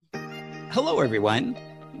Hello, everyone.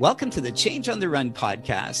 Welcome to the Change on the Run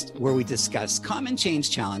podcast, where we discuss common change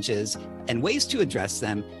challenges and ways to address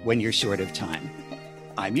them when you're short of time.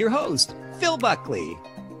 I'm your host, Phil Buckley.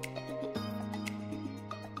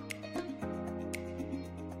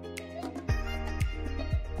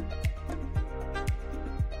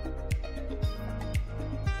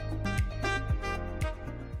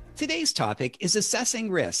 Today's topic is assessing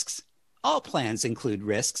risks. All plans include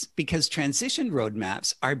risks because transition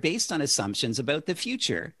roadmaps are based on assumptions about the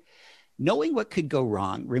future. Knowing what could go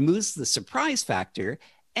wrong removes the surprise factor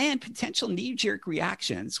and potential knee-jerk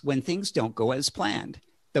reactions when things don't go as planned.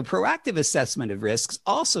 The proactive assessment of risks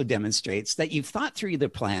also demonstrates that you've thought through the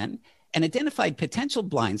plan and identified potential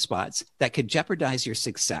blind spots that could jeopardize your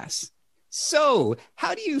success. So,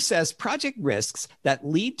 how do you assess project risks that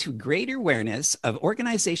lead to greater awareness of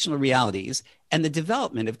organizational realities and the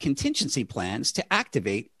development of contingency plans to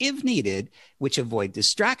activate, if needed, which avoid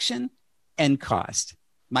distraction and cost?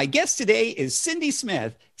 My guest today is Cindy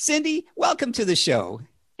Smith. Cindy, welcome to the show.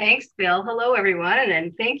 Thanks, Phil. Hello, everyone,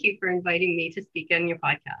 and thank you for inviting me to speak on your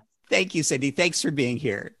podcast. Thank you, Cindy. Thanks for being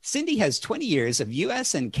here. Cindy has 20 years of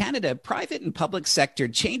U.S. and Canada private and public sector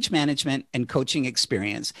change management and coaching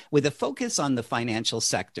experience with a focus on the financial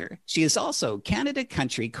sector. She is also Canada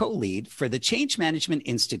Country Co-Lead for the Change Management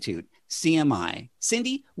Institute, CMI.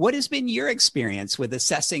 Cindy, what has been your experience with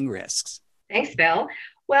assessing risks? Thanks, Phil.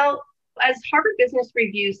 Well, as Harvard Business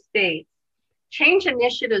Review states, change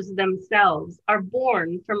initiatives themselves are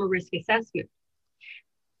born from a risk assessment.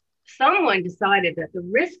 Someone decided that the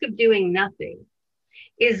risk of doing nothing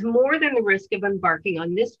is more than the risk of embarking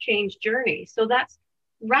on this change journey. So that's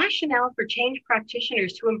rationale for change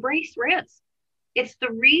practitioners to embrace risk. It's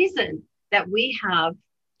the reason that we have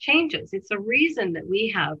changes. It's the reason that we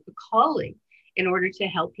have a calling in order to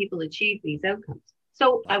help people achieve these outcomes.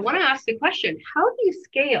 So I want to ask the question, how do you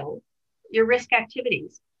scale your risk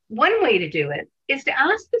activities? One way to do it is to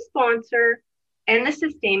ask the sponsor and the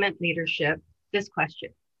sustainment leadership this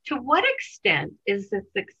question. To what extent is the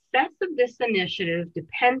success of this initiative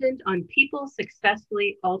dependent on people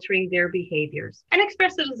successfully altering their behaviors? And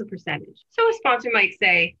express it as a percentage. So a sponsor might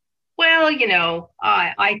say, well,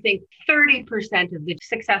 I think 30% of the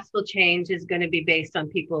successful change is going to be based on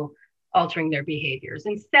people altering their behaviors.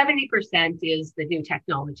 And 70% is the new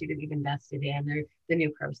technology that we've invested in, or the new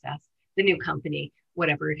process, the new company,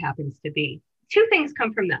 whatever it happens to be. Two things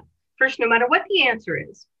come from that. First, no matter what the answer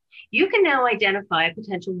is, you can now identify a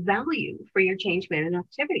potential value for your change management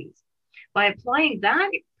activities by applying that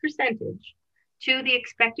percentage to the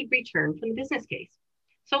expected return from the business case.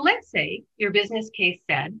 So let's say your business case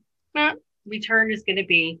said, return is going to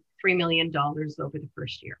be $3 million over the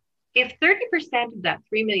first year. If 30% of that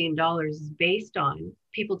 $3 million is based on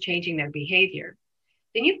people changing their behavior,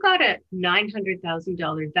 then you've got a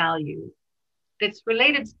 $900,000 value that's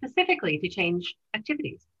related specifically to change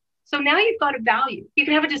activities. So now you've got a value. You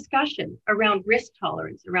can have a discussion around risk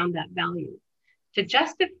tolerance around that value to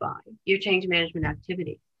justify your change management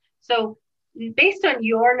activity. So based on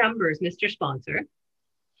your numbers, Mr. Sponsor,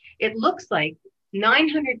 it looks like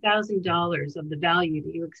 $900,000 of the value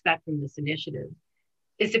that you expect from this initiative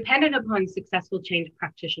is dependent upon successful change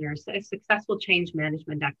practitioners, successful change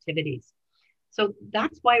management activities. So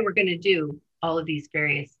that's why we're going to do all of these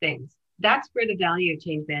various things. That's where the value of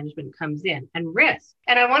change management comes in, and risk.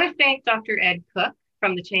 And I want to thank Dr. Ed Cook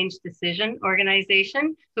from the Change Decision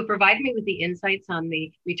Organization, who provided me with the insights on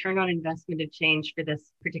the return on investment of change for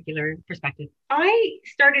this particular perspective. I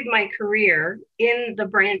started my career in the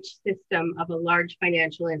branch system of a large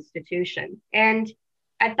financial institution. And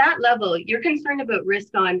at that level, you're concerned about risk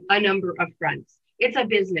on a number of fronts. It's a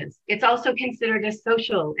business. It's also considered a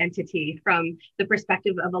social entity from the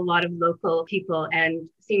perspective of a lot of local people and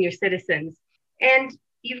senior citizens. And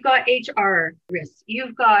you've got HR risks.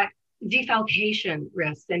 You've got defalcation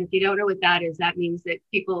risks. And if you don't know what that is, that means that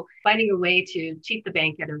people finding a way to cheat the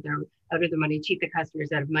bank out of the money, cheat the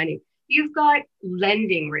customers out of money. You've got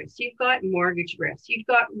lending risks. You've got mortgage risks. You've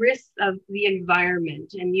got risks of the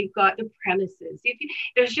environment, and you've got the premises.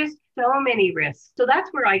 There's just so many risks. So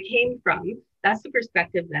that's where I came from. That's the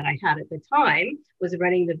perspective that I had at the time, was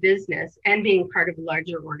running the business and being part of a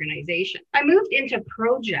larger organization. I moved into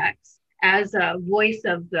projects as a voice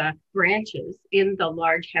of the branches in the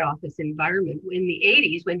large head office environment in the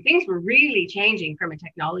 80s, when things were really changing from a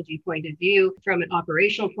technology point of view, from an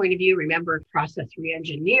operational point of view. Remember process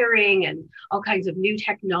reengineering and all kinds of new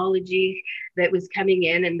technology that was coming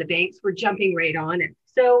in, and the banks were jumping right on it.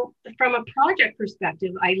 So from a project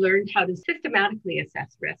perspective, I learned how to systematically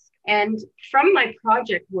assess risk. And from my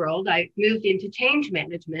project world, I moved into change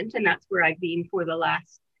management, and that's where I've been for the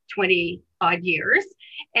last 20 odd years.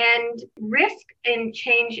 And risk in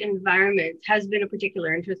change environments has been a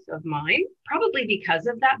particular interest of mine, probably because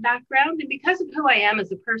of that background and because of who I am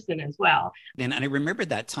as a person as well. And I remember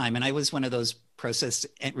that time, and I was one of those process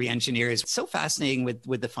re-engineers. So fascinating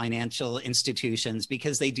with the financial institutions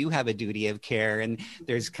because they do have a duty of care and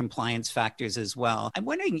there's compliance factors as well. I'm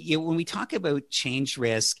wondering, when we talk about change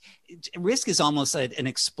risk is almost an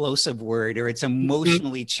explosive word, or it's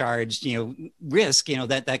emotionally charged, risk,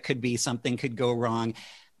 that could be something could go wrong.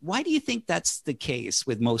 Why do you think that's the case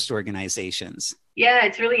with most organizations? Yeah,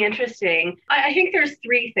 it's really interesting. I think there's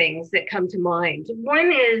three things that come to mind.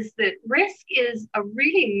 One is that risk is a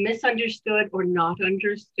really misunderstood or not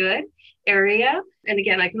understood area. And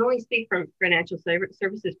again, I can only speak from financial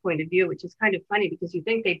services point of view, which is kind of funny because you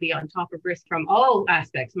think they'd be on top of risk from all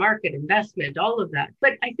aspects, market, investment, all of that.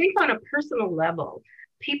 But I think on a personal level,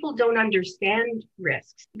 people don't understand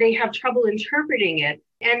risks. They have trouble interpreting it.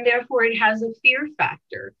 And therefore, it has a fear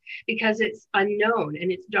factor because it's unknown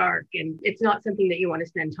and it's dark and it's not something that you want to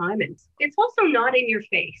spend time in. It's also not in your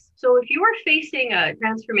face. So if you are facing a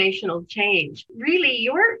transformational change, really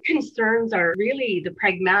your concerns are really the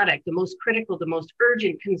pragmatic, the most critical, the most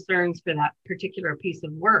urgent concerns for that particular piece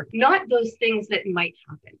of work, not those things that might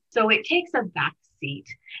happen. So it takes a back seat,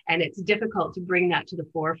 and it's difficult to bring that to the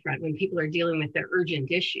forefront when people are dealing with their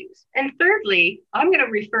urgent issues. And thirdly, I'm going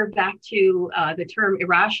to refer back to the term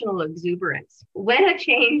irrational exuberance. When a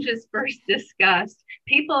change is first discussed,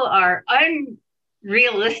 people are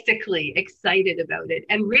unrealistically excited about it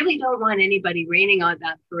and really don't want anybody raining on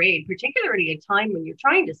that parade, particularly at a time when you're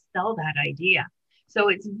trying to sell that idea. So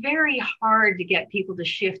it's very hard to get people to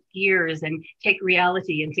shift gears and take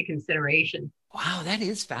reality into consideration. Wow, that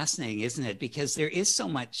is fascinating, isn't it? Because there is so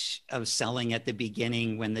much of selling at the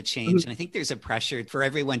beginning when the change, and I think there's a pressure for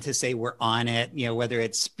everyone to say we're on it, whether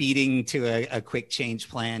it's speeding to a quick change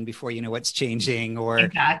plan before you know what's changing, or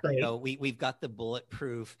exactly. We've got the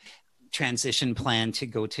bulletproof transition plan to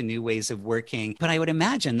go to new ways of working. But I would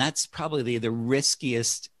imagine that's probably the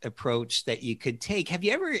riskiest approach that you could take. Have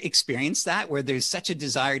you ever experienced that where there's such a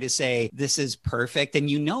desire to say, this is perfect? And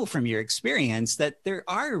from your experience that there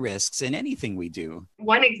are risks in anything we do.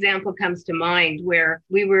 One example comes to mind where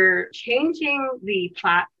we were changing the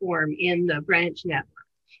platform in the branch network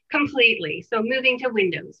completely. So moving to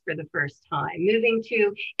Windows for the first time, moving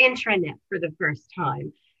to intranet for the first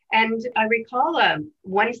time. And I recall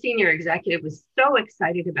one senior executive was so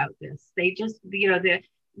excited about this. They just,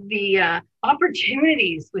 the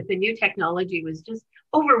opportunities with the new technology was just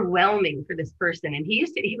overwhelming for this person. And he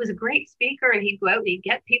was a great speaker, and he'd go out and he'd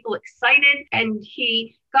get people excited, and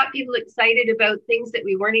he got people excited about things that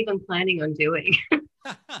we weren't even planning on doing.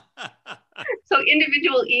 So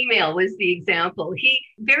individual email was the example. He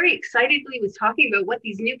very excitedly was talking about what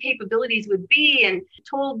these new capabilities would be and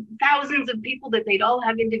told thousands of people that they'd all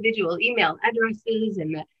have individual email addresses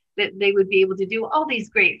and that they would be able to do all these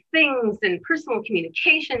great things and personal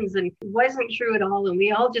communications, and it wasn't true at all. And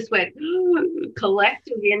we all just went,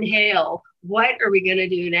 collective inhale. What are we going to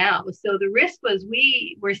do now? So the risk was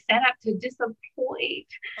we were set up to disappoint.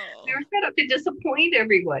 Oh. We were set up to disappoint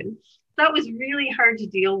everyone. That was really hard to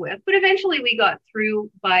deal with. But eventually we got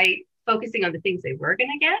through by focusing on the things they were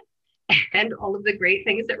going to get and all of the great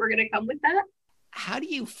things that were going to come with that. How do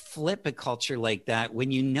you flip a culture like that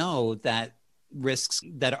when you know that risks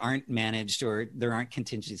that aren't managed or there aren't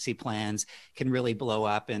contingency plans can really blow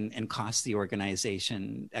up and cost the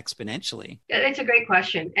organization exponentially? It's a great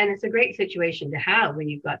question. And it's a great situation to have when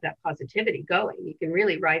you've got that positivity going. You can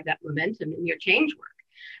really ride that momentum in your change work.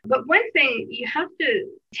 But one thing, you have to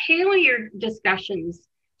tailor your discussions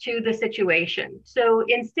to the situation. So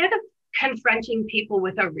instead of confronting people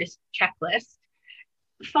with a risk checklist,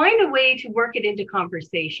 find a way to work it into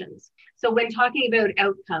conversations. So when talking about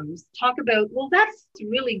outcomes, talk about, well, that's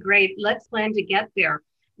really great. Let's plan to get there.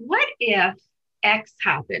 What if X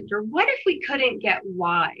happened? Or what if we couldn't get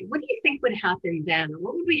Y? What do you think would happen then? Or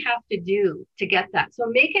what would we have to do to get that? So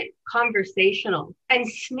make it conversational and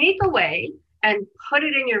sneak away and put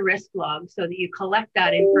it in your risk log so that you collect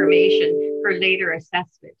that information for later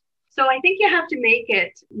assessment. So I think you have to make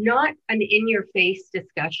it not an in-your-face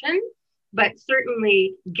discussion, but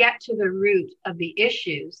certainly get to the root of the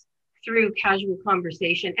issues through casual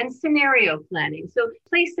conversation and scenario planning. So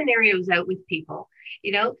play scenarios out with people,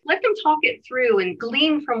 let them talk it through and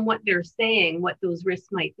glean from what they're saying, what those risks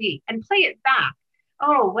might be, and play it back.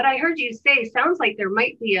 Oh, what I heard you say sounds like there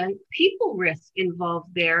might be a people risk involved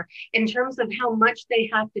there in terms of how much they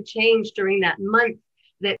have to change during that month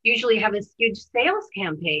that usually have a huge sales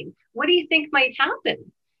campaign. What do you think might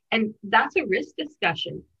happen? And that's a risk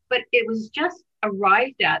discussion, but it was just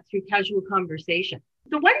arrived at through casual conversation.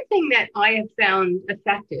 The one thing that I have found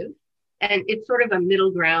effective, and it's sort of a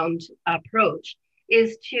middle ground approach,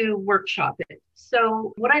 is to workshop it.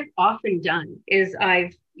 So what I've often done is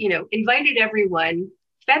I've, invited everyone,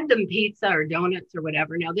 fed them pizza or donuts or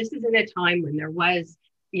whatever. Now, this is in a time when there was,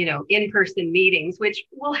 in-person meetings, which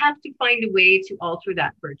we'll have to find a way to alter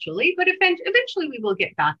that virtually, but eventually we will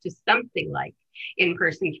get back to something like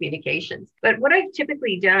in-person communications. But what I've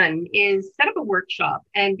typically done is set up a workshop,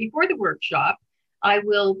 and before the workshop, I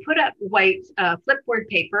will put up white flipboard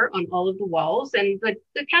paper on all of the walls, and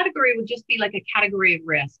the category would just be like a category of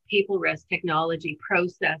risk: people risk, technology,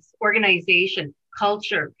 process, organization,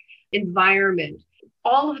 culture, environment,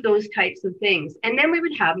 all of those types of things. And then we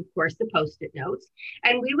would have, of course, the Post-it notes,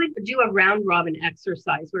 and we would do a round robin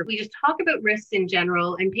exercise where we just talk about risks in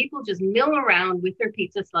general, and people just mill around with their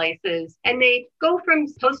pizza slices, and they go from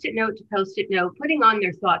Post-it note to Post-it note, putting on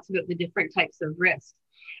their thoughts about the different types of risks.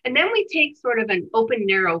 And then we take sort of an open,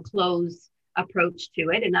 narrow, close approach to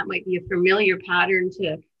it. And that might be a familiar pattern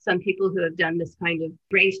to some people who have done this kind of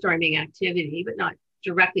brainstorming activity, but not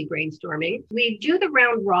directly brainstorming. We do the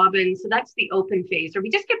round robin. So that's the open phase, or we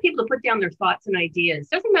just get people to put down their thoughts and ideas.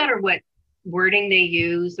 Doesn't matter what wording they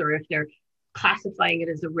use or if they're classifying it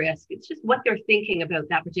as a risk. It's just what they're thinking about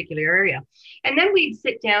that particular area. And then we'd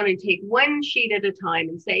sit down and take one sheet at a time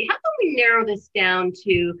and say, how can we narrow this down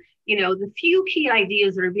to the few key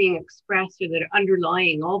ideas that are being expressed or that are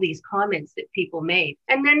underlying all these comments that people made.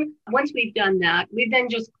 And then once we've done that, we then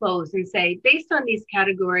just close and say, based on these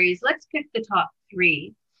categories, let's pick the top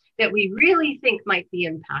 3 that we really think might be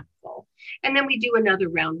impactful. And then we do another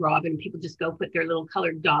round robin. People just go put their little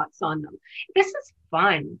colored dots on them. This is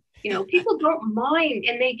fun. People don't mind,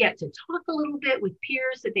 and they get to talk a little bit with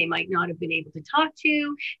peers that they might not have been able to talk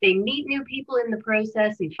to. They meet new people in the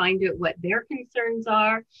process and find out what their concerns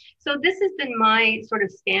are. So this has been my sort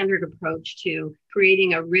of standard approach to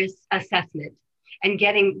creating a risk assessment and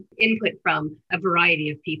getting input from a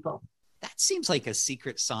variety of people. That seems like a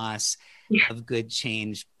secret sauce of good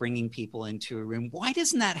change, bringing people into a room. Why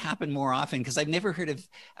doesn't that happen more often? Because I've never heard of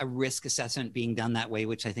a risk assessment being done that way,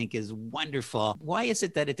 which I think is wonderful. Why is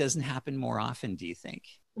it that it doesn't happen more often, do you think?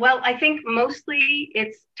 Well, I think mostly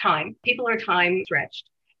it's time. People are time stretched.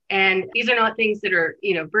 And these are not things that are,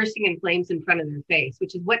 bursting in flames in front of their face,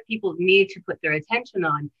 which is what people need to put their attention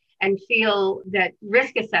on and feel that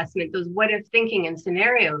risk assessment, those what if thinking and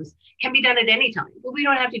scenarios can be done at any time. Well, we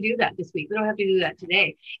don't have to do that this week. We don't have to do that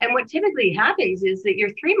today. And what typically happens is that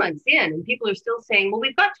you're 3 months in and people are still saying, well,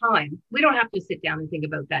 we've got time. We don't have to sit down and think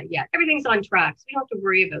about that yet. Everything's on track. So we don't have to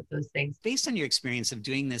worry about those things. Based on your experience of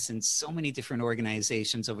doing this in so many different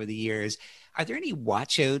organizations over the years, are there any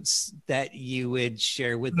watchouts that you would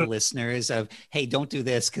share with the listeners of, hey, don't do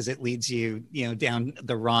this because it leads you, down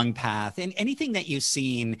the wrong path? And anything that you've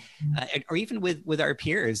seen, or even with our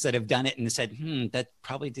peers that have done it and said, that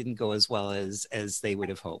probably didn't go as well as they would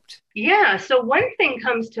have hoped? Yeah. So one thing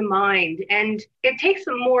comes to mind, and it takes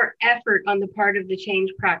some more effort on the part of the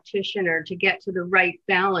change practitioner to get to the right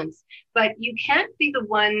balance. But you can't be the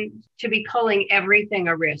one to be calling everything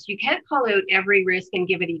a risk. You can't call out every risk and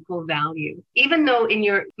give it equal value, even though in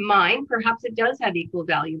your mind, perhaps it does have equal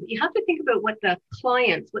value. But you have to think about what the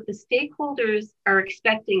clients, what the stakeholders are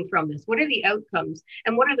expecting from this. What are the outcomes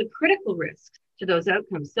and what are the critical risks to those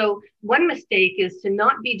outcomes? So one mistake is to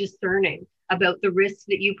not be discerning about the risks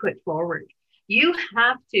that you put forward. You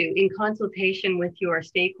have to, in consultation with your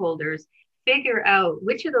stakeholders, figure out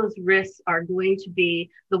which of those risks are going to be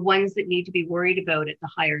the ones that need to be worried about at the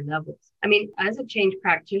higher levels. I mean, as a change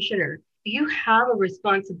practitioner, you have a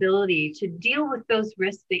responsibility to deal with those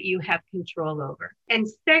risks that you have control over and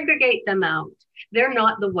segregate them out. They're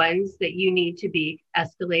not the ones that you need to be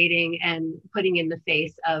escalating and putting in the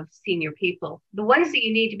face of senior people. The ones that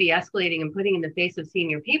you need to be escalating and putting in the face of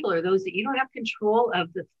senior people are those that you don't have control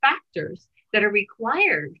of the factors that are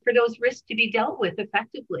required for those risks to be dealt with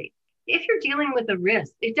effectively. If you're dealing with a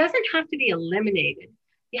risk, it doesn't have to be eliminated.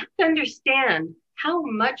 You have to understand how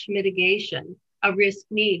much mitigation a risk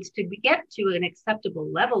needs to get to an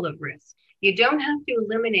acceptable level of risk. You don't have to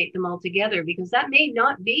eliminate them altogether because that may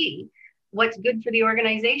not be what's good for the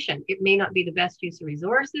organization. It may not be the best use of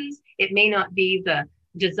resources. It may not be the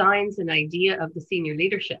designs and idea of the senior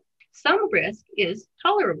leadership. Some risk is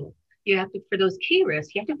tolerable. You have to, for those key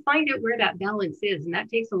risks, you have to find out where that balance is. And that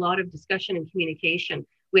takes a lot of discussion and communication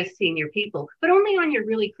with senior people, but only on your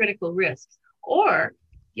really critical risks, or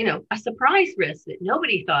a surprise risk that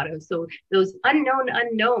nobody thought of. So those unknown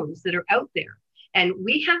unknowns that are out there. And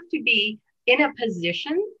we have to be in a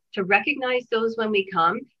position to recognize those when we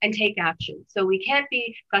come and take action. So we can't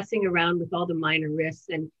be fussing around with all the minor risks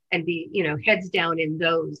and be, heads down in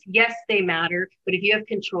those. Yes, they matter, but if you have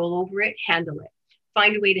control over it, handle it.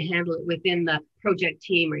 Find a way to handle it within the project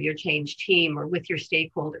team or your change team or with your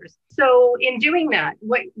stakeholders. So in doing that,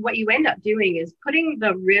 what you end up doing is putting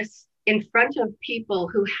the risks in front of people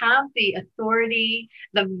who have the authority,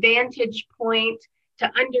 the vantage point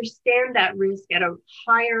to understand that risk at a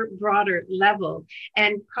higher, broader level,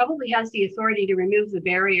 and probably has the authority to remove the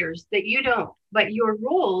barriers that you don't. But your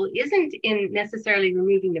role isn't in necessarily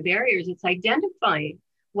removing the barriers, it's identifying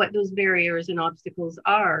what those barriers and obstacles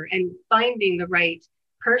are and finding the right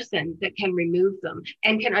person that can remove them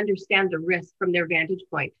and can understand the risk from their vantage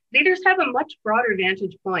point. Leaders have a much broader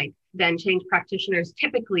vantage point than change practitioners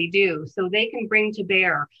typically do. So they can bring to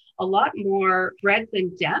bear a lot more breadth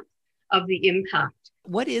and depth of the impact.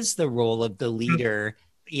 What is the role of the leader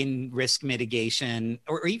in risk mitigation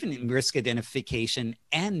or even in risk identification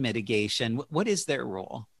and mitigation? What is their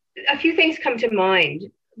role? A few things come to mind.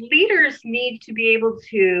 Leaders need to be able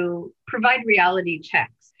to provide reality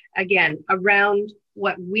checks, again, around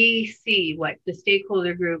what we see, what the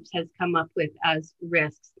stakeholder groups has come up with as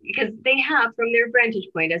risks, because they have, from their vantage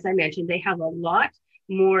point, as I mentioned, they have a lot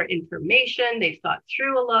more information. They've thought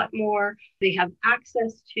through a lot more. They have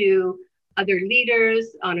access to other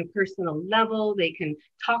leaders on a personal level. They can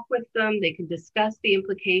talk with them. They can discuss the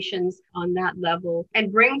implications on that level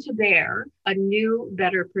and bring to bear a new,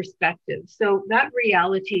 better perspective. So that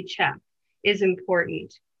reality check is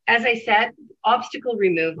important. As I said, obstacle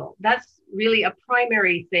removal, that's really a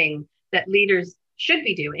primary thing that leaders should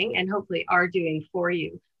be doing and hopefully are doing for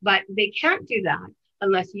you. But they can't do that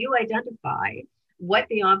unless you identify what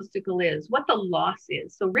the obstacle is, what the loss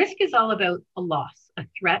is. So risk is all about a loss, a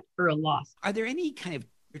threat or a loss. Are there any kind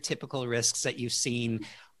of typical risks that you've seen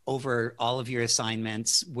over all of your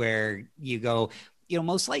assignments where you go,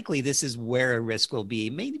 most likely this is where a risk will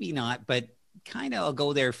be, maybe not, but kind of I'll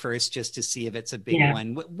go there first just to see if it's a big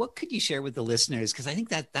one. What could you share with the listeners? Because I think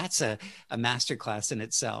that's a masterclass in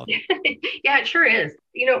itself. Yeah, it sure is.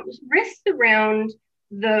 Risks around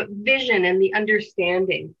the vision and the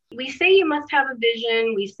understanding. We say you must have a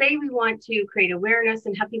vision. We say we want to create awareness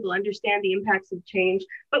and have people understand the impacts of change.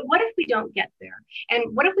 But what if we don't get there?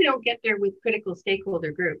 And what if we don't get there with critical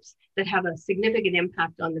stakeholder groups that have a significant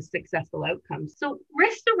impact on the successful outcomes? So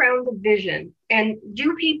risks around the vision, and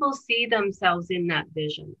do people see themselves in that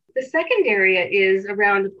vision? The second area is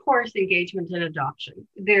around, of course, engagement and adoption.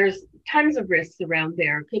 There's tons of risks around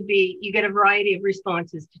there. Could be you get a variety of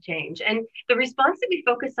responses to change. And the response that we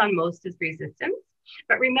focus on most is resistance.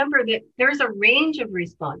 But remember that there's a range of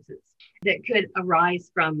responses that could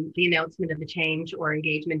arise from the announcement of a change or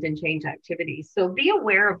engagement in change activities. So be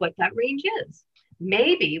aware of what that range is.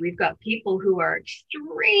 Maybe we've got people who are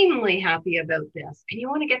extremely happy about this, and you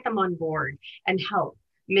want to get them on board and help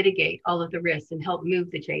mitigate all of the risks and help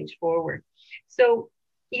move the change forward. So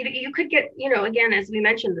you could get, again, as we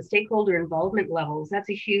mentioned, the stakeholder involvement levels, that's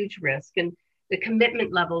a huge risk. And the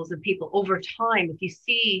commitment levels of people over time, if you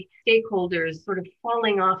see stakeholders sort of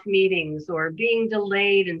falling off meetings or being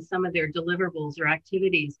delayed in some of their deliverables or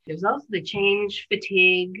activities, there's also the change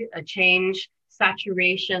fatigue, a change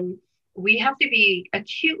saturation. We have to be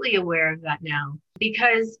acutely aware of that now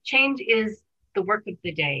because change is the work of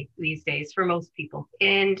the day these days for most people.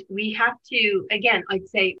 And we have to, again, I'd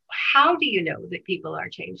say, how do you know that people are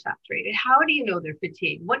change saturated? How do you know they're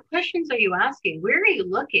fatigued? What questions are you asking? Where are you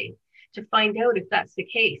looking to find out if that's the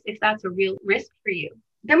case, if that's a real risk for you?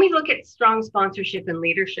 Then we look at strong sponsorship and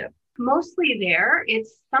leadership. Mostly there,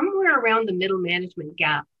 it's somewhere around the middle management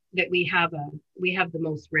gap that we have the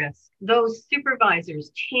most risk. Those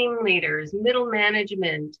supervisors, team leaders, middle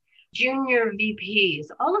management, junior VPs,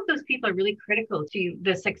 all of those people are really critical to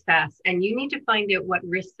the success. And you need to find out what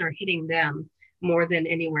risks are hitting them more than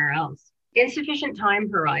anywhere else. Insufficient time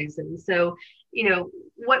horizon. So,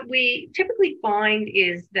 what we typically find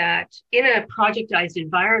is that in a projectized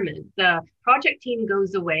environment, the project team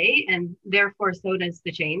goes away and therefore so does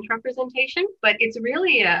the change representation. But it's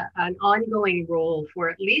really an ongoing role for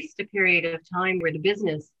at least a period of time where the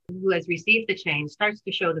business who has received the change starts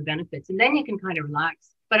to show the benefits. And then you can kind of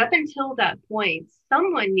relax. But up until that point,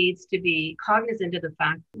 someone needs to be cognizant of the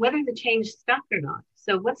fact whether the change stuck or not.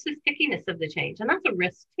 So what's the stickiness of the change? And that's a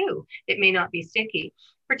risk too. It may not be sticky,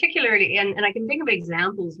 particularly, and I can think of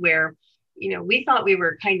examples where, we thought we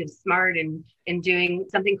were kind of smart in doing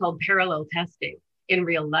something called parallel testing in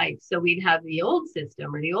real life. So we'd have the old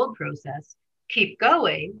system or the old process keep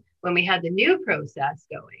going when we had the new process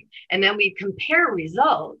going. And then we'd compare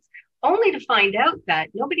results only to find out that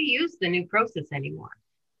nobody used the new process anymore.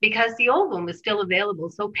 because the old one was still available.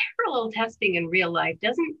 So parallel testing in real life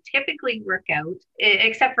doesn't typically work out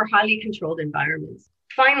except for highly controlled environments.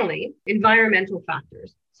 Finally, environmental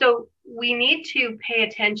factors. So we need to pay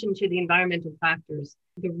attention to the environmental factors,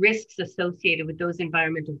 the risks associated with those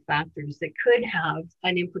environmental factors that could have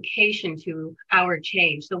an implication to our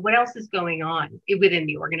change. So what else is going on within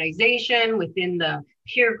the organization, within the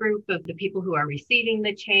peer group of the people who are receiving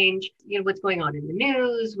the change? What's going on in the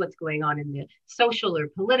news, what's going on in the social or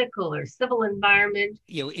political or civil environment.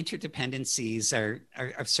 Interdependencies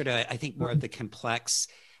are sort of, I think, more of the complex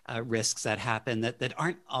risks that happen that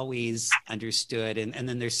aren't always understood. And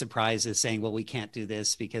then there's surprises saying, well, we can't do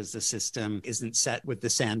this because the system isn't set with the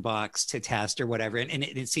sandbox to test or whatever. And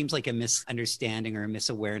it seems like a misunderstanding or a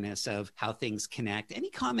misawareness of how things connect. Any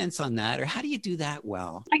comments on that, or how do you do that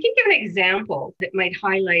well? I can give an example that might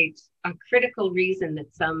highlight a critical reason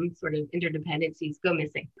that some sort of interdependencies go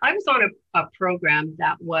missing. I was on a program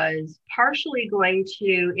that was partially going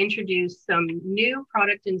to introduce some new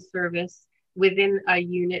product and service within a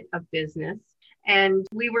unit of business. And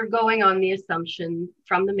we were going on the assumption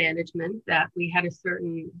from the management that we had a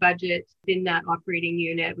certain budget in that operating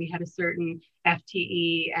unit, we had a certain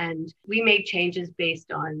FTE, and we made changes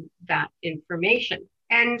based on that information.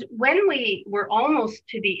 And when we were almost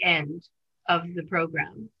to the end of the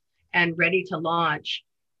program and ready to launch,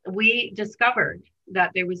 we discovered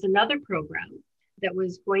that there was another program that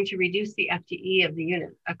was going to reduce the FTE of the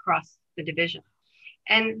unit across the division.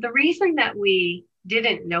 And the reason that we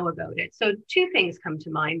didn't know about it, so two things come to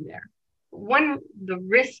mind there. One, the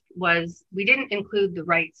risk was we didn't include the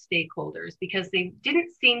right stakeholders because they didn't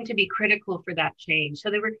seem to be critical for that change. So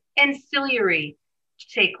they were ancillary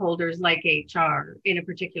stakeholders like HR in a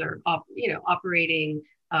particular operating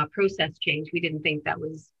process change. We didn't think that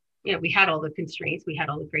was, we had all the constraints, we had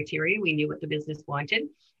all the criteria, we knew what the business wanted,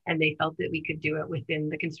 and they felt that we could do it within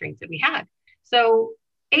the constraints that we had. So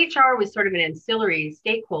HR was sort of an ancillary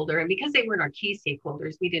stakeholder, and because they weren't our key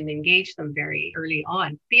stakeholders, we didn't engage them very early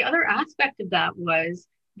on. The other aspect of that was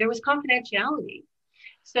there was confidentiality.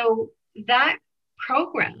 So that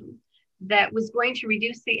program that was going to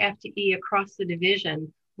reduce the FTE across the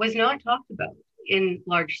division was not talked about in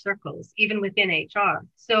large circles, even within HR.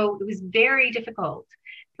 So it was very difficult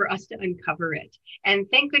for us to uncover it. And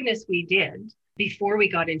thank goodness we did, before we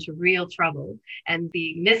got into real trouble, and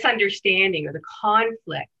the misunderstanding or the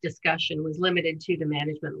conflict discussion was limited to the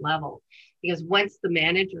management level. Because once the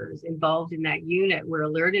managers involved in that unit were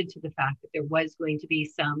alerted to the fact that there was going to be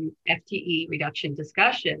some FTE reduction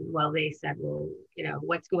discussion, well, they said, well,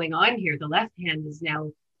 what's going on here? The left hand is now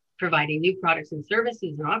providing new products and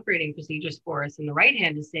services and operating procedures for us, and the right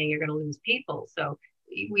hand is saying you're going to lose people. So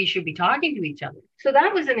we should be talking to each other. So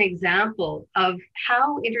that was an example of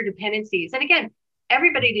how interdependencies, and again,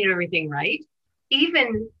 everybody did everything right.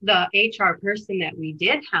 Even the HR person that we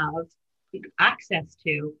did have access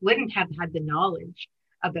to wouldn't have had the knowledge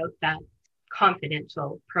about that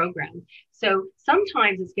confidential program. So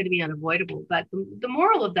sometimes it's going to be unavoidable, but the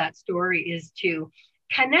moral of that story is to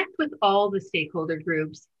connect with all the stakeholder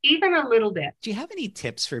groups, even a little bit. Do you have any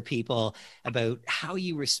tips for people about how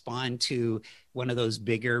you respond to one of those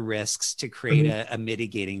bigger risks to create a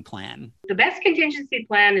mitigating plan? The best contingency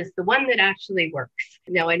plan is the one that actually works.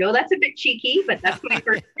 Now, I know that's a bit cheeky, but that's my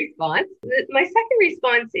first response. My second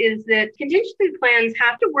response is that contingency plans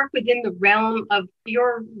have to work within the realm of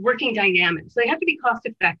your working dynamics. So they have to be cost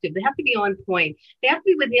effective. They have to be on point. They have to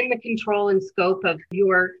be within the control and scope of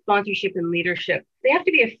your sponsorship and leadership. They have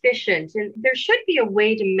to be efficient. And there should be a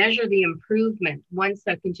way to measure the improvement once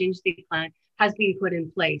a contingency plan has been put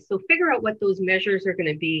in place. So figure out what those measures are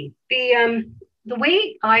going to be. The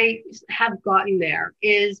way I have gotten there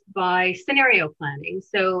is by scenario planning.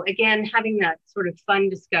 So again, having that sort of fun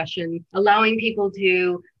discussion, allowing people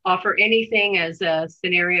to offer anything as a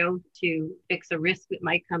scenario to fix a risk that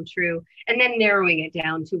might come true, and then narrowing it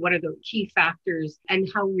down to what are the key factors and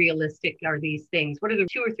how realistic are these things? What are the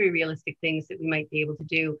 2 or 3 realistic things that we might be able to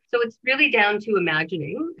do? So it's really down to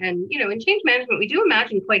imagining. And, in change management, we do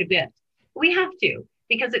imagine quite a bit. We have to,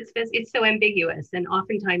 because it's so ambiguous, and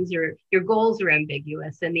oftentimes your goals are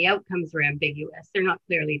ambiguous and the outcomes are ambiguous. They're not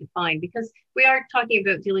clearly defined because we are talking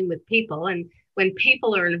about dealing with people, and when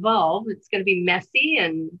people are involved, it's going to be messy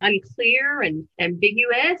and unclear and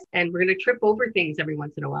ambiguous, and we're going to trip over things every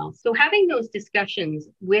once in a while. So having those discussions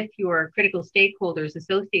with your critical stakeholders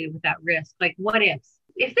associated with that risk, like what ifs?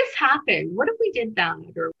 If this happened, what if we did that?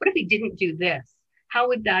 Or what if we didn't do this? how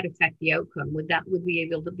would that affect the outcome? Would we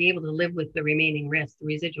be able to live with the remaining risk, the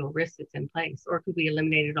residual risk that's in place, or could we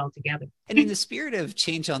eliminate it altogether? And in the spirit of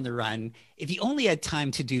change on the run, if you only had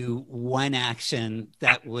time to do one action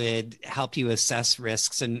that would help you assess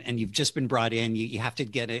risks, and you've just been brought in, you have to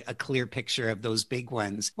get a clear picture of those big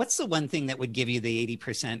ones, what's the one thing that would give you the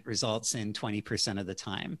 80% results in 20% of the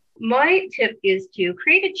time? My tip is to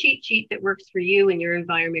create a cheat sheet that works for you and your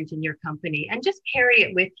environment and your company, and just carry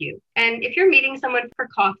it with you. And if you're meeting someone for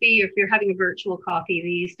coffee, or if you're having a virtual coffee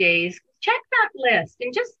these days, check that list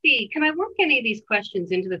and just see, can I work any of these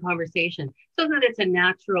questions into the conversation so that it's a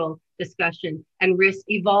natural discussion and risk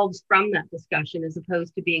evolves from that discussion, as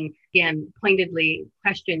opposed to being, again, pointedly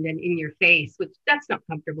questioned and in your face, which that's not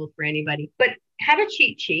comfortable for anybody. But have a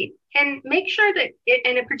cheat sheet and make sure that it,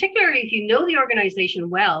 and particularly if you know the organization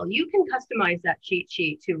well, you can customize that cheat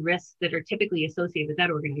sheet to risks that are typically associated with that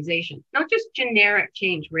organization, not just generic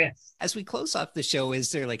change risks. As we close off the show,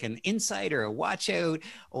 is there like an insight or a watch out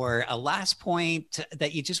or a last point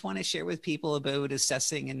that you just want to share with people about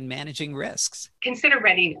assessing and managing risks? Consider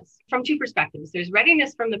readiness from two perspectives. There's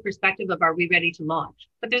readiness from the perspective of, are we ready to launch?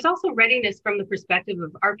 But there's also readiness from the perspective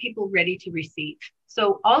of, are people ready to receive?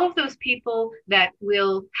 So all of those people that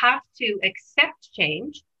will have to accept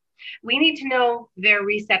change, we need to know their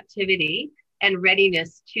receptivity and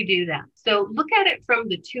readiness to do that. So look at it from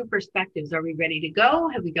the two perspectives. Are we ready to go?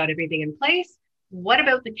 Have we got everything in place? What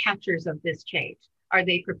about the catchers of this change? Are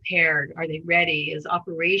they prepared? Are they ready? Is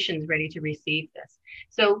operations ready to receive this?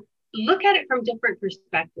 So look at it from different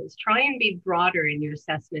perspectives. Try and be broader in your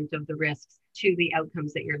assessment of the risks to the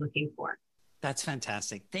outcomes that you're looking for. That's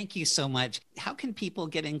fantastic. Thank you so much. How can people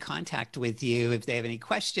get in contact with you if they have any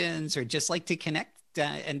questions or just like to connect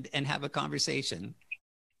and have a conversation?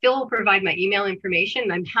 Phil will provide my email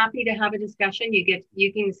information. I'm happy to have a discussion. You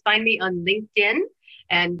can find me on LinkedIn.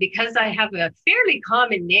 And because I have a fairly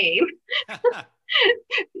common name,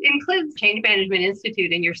 includes Change Management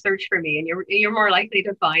Institute in your search for me, and you're more likely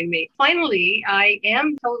to find me. Finally, I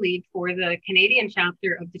am co-lead for the Canadian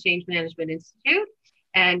chapter of the Change Management Institute.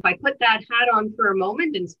 And if I put that hat on for a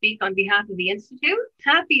moment and speak on behalf of the Institute,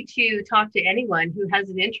 happy to talk to anyone who has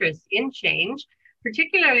an interest in change,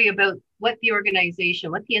 particularly about what the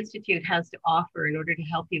organization, what the Institute has to offer in order to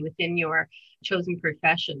help you within your chosen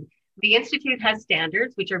profession. The Institute has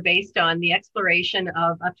standards which are based on the exploration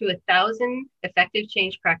of up to 1,000 effective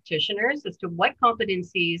change practitioners as to what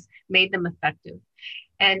competencies made them effective.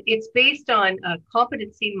 And it's based on a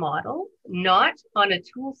competency model, not on a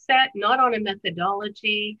tool set, not on a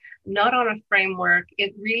methodology, not on a framework.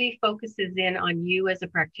 It really focuses in on you as a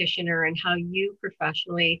practitioner and how you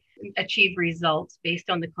professionally achieve results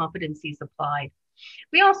based on the competencies applied.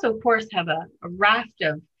 We also, of course, have a raft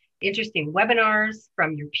of interesting webinars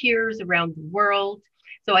from your peers around the world.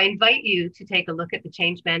 So I invite you to take a look at the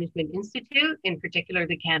Change Management Institute, in particular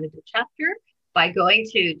the Canada chapter, by going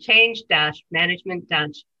to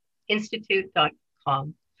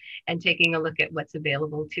change-management-institute.com and taking a look at what's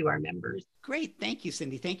available to our members. Great. Thank you,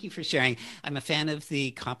 Cindy. Thank you for sharing. I'm a fan of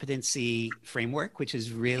the competency framework, which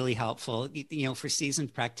is really helpful, for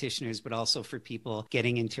seasoned practitioners, but also for people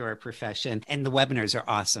getting into our profession. And the webinars are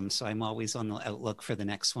awesome. So I'm always on the outlook for the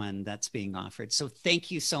next one that's being offered. So thank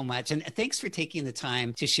you so much. And thanks for taking the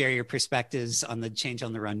time to share your perspectives on the Change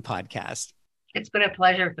on the Run podcast. It's been a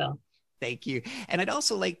pleasure, Phil. Thank you. And I'd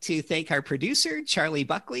also like to thank our producer, Charlie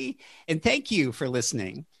Buckley, and thank you for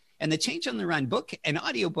listening. And the Change on the Run book and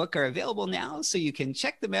audiobook are available now, so you can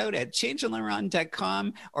check them out at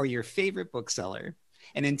changeontherun.com or your favorite bookseller.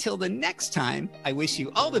 And until the next time, I wish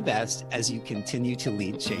you all the best as you continue to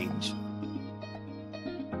lead change.